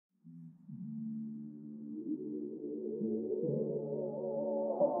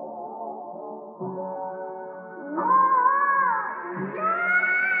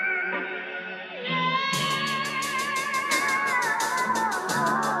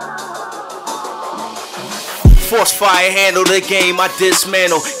Force fire, handle the game, I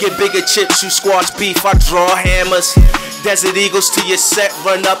dismantle. Get bigger chips, you squash beef, I draw hammers. Desert Eagles to your set,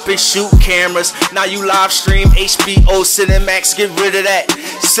 run up and shoot cameras. Now you live stream HBO, Cinemax, get rid of that.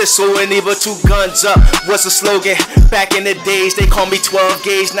 Sissel and Eva, 2 guns up, was the slogan. Back in the days, they call me 12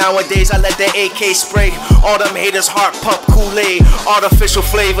 gauge. Nowadays, I let the AK spray. All them haters heart pump Kool-Aid, artificial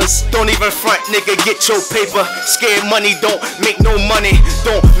flavors. Don't even front, nigga, get your paper. Scared money, don't make no money.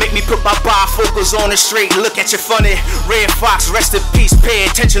 Don't make me put my bifocals on the straight, look at you funny. Red Fox, rest in peace, pay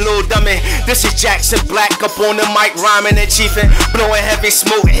attention, little dummy. This is Jackson Black up on the mic, rhyming and chiefing, blowing heavy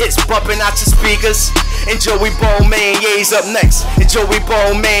smoke hits, bumping out your speakers. And Joey Balmain, yeah, he's up next. And Joey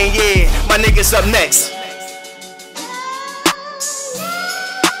Balmain, yeah, my niggas up next.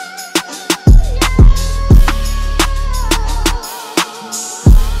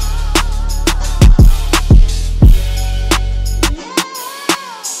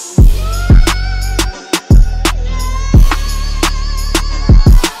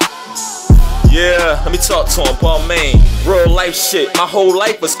 Yeah, let me talk to him, Balmain. Real life shit, my whole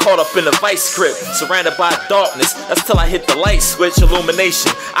life was caught up in a vice script. Surrounded by darkness, that's till I hit the light switch.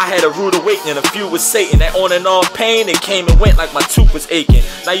 Illumination, I had a rude awakening, a feud with Satan. That on and off pain, it came and went like my tooth was aching.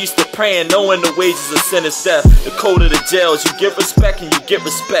 Now used to praying, knowing the wages of sin is death. The code of the jails, you give respect and you get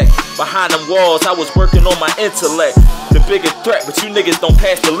respect. Behind them walls, I was working on my intellect. The bigger threat, but you niggas don't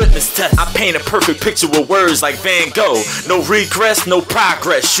pass the litmus test. I paint a perfect picture with words like Van Gogh. No regress, no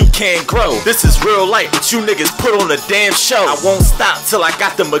progress, you can't grow. This is real life, but you niggas put on a damn show. I won't stop till I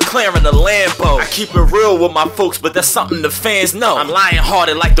got the McLaren, the Lambo. I keep it real with my folks, but that's something the fans know. I'm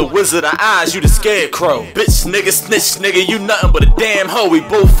lion-hearted like the Wizard of Oz, you the scarecrow. Bitch, nigga, snitch, nigga, you nothing but a damn hoe. We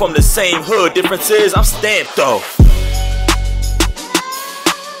both from the same hood, difference is I'm stamped though.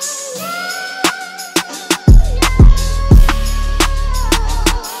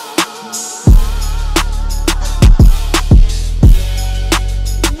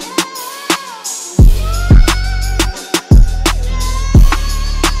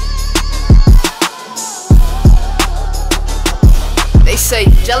 Say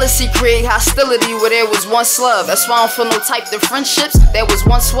jealousy create hostility where there was once love. That's why I don't feel no type of friendships that was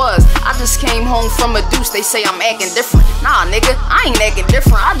once was. I just came home from a deuce, they say I'm acting different. Nah nigga, I ain't acting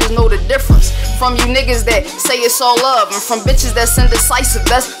different, I just know the difference. From you niggas that say it's all love, and from bitches that's indecisive,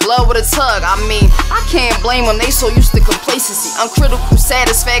 that's love with a tug. I mean, I can't blame them, they so used to complacency, uncritical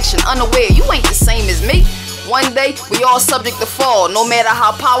satisfaction, unaware, you ain't the same as me. One day, we all subject to fall. No matter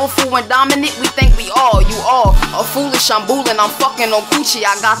how powerful and dominant we think we are. You all are foolish, I'm bullying, I'm fucking on coochie.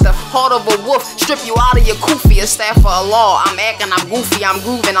 I got the heart of a wolf, strip you out of your kufi. A staff for a law, I'm acting, I'm goofy, I'm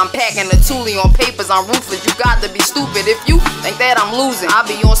grooving, I'm packing the toolie on papers, I'm ruthless. You got to be stupid if you think that I'm losing. I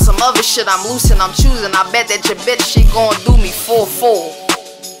be on some other shit, I'm losing, I'm choosing. I bet that your bitch, she gon' do me 4-4.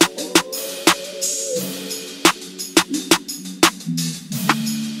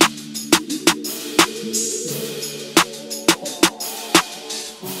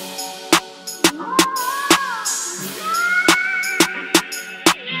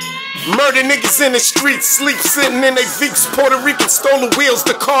 Murder niggas in the streets, sleep sitting in they Veeps. Puerto Rican stole the wheels,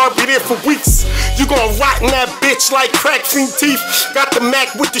 the car be there for weeks. You gon' rot in that bitch like crack fiend teeth. Got the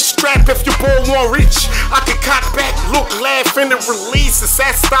Mac with the strap if your boy won't reach. I can cock back, look, laugh, and then release.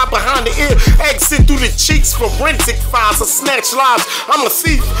 Assassin stop behind the ear, exit through the cheeks. Forensic files, I snatch lives. I'm a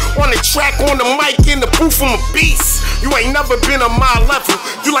thief on the track, on the mic, in the booth, I'm a beast. You ain't never been on my level.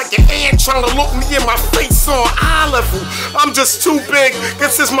 You like an ant trying to look me in my face on eye level. I'm just too big,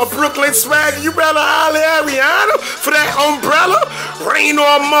 this is my Brooklyn swag. You better holler at Rihanna for that umbrella. Rain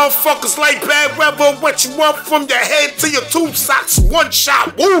on motherfuckers like bad weather. What you want from your head to your tube socks? One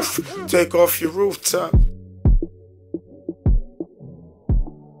shot, woof. Take off your rooftop.